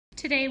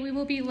Today we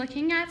will be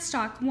looking at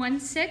stock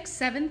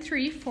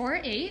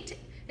 167348.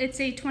 It's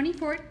a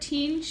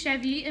 2014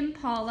 Chevy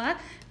Impala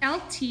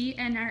LT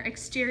and our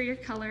exterior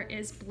color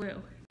is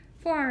blue.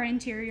 For our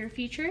interior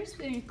features,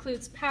 it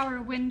includes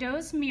power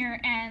windows, mirror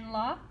and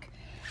lock,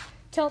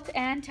 tilt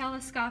and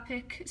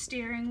telescopic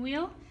steering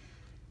wheel,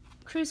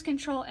 cruise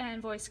control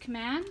and voice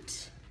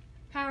command,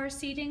 power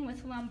seating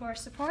with lumbar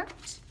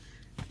support,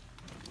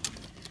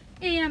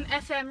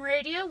 AM/FM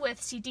radio with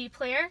CD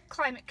player,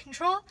 climate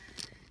control,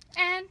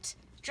 and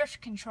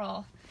drift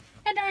control.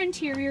 And our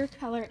interior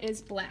color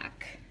is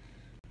black.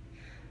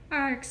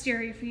 Our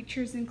exterior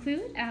features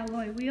include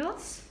alloy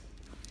wheels,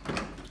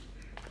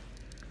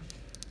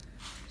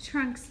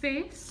 trunk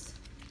space,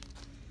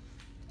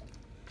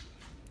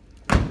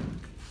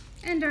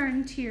 and our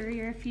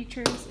interior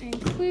features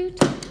include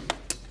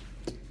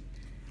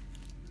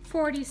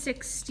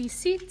 40/60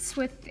 seats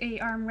with a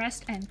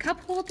armrest and cup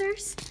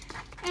holders,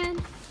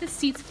 and the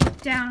seats flip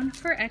down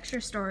for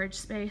extra storage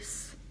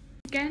space.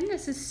 Again,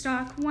 this is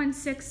stock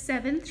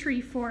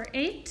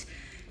 167348,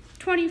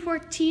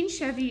 2014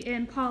 Chevy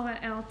Impala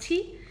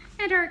LT,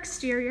 and our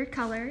exterior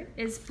color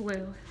is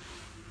blue.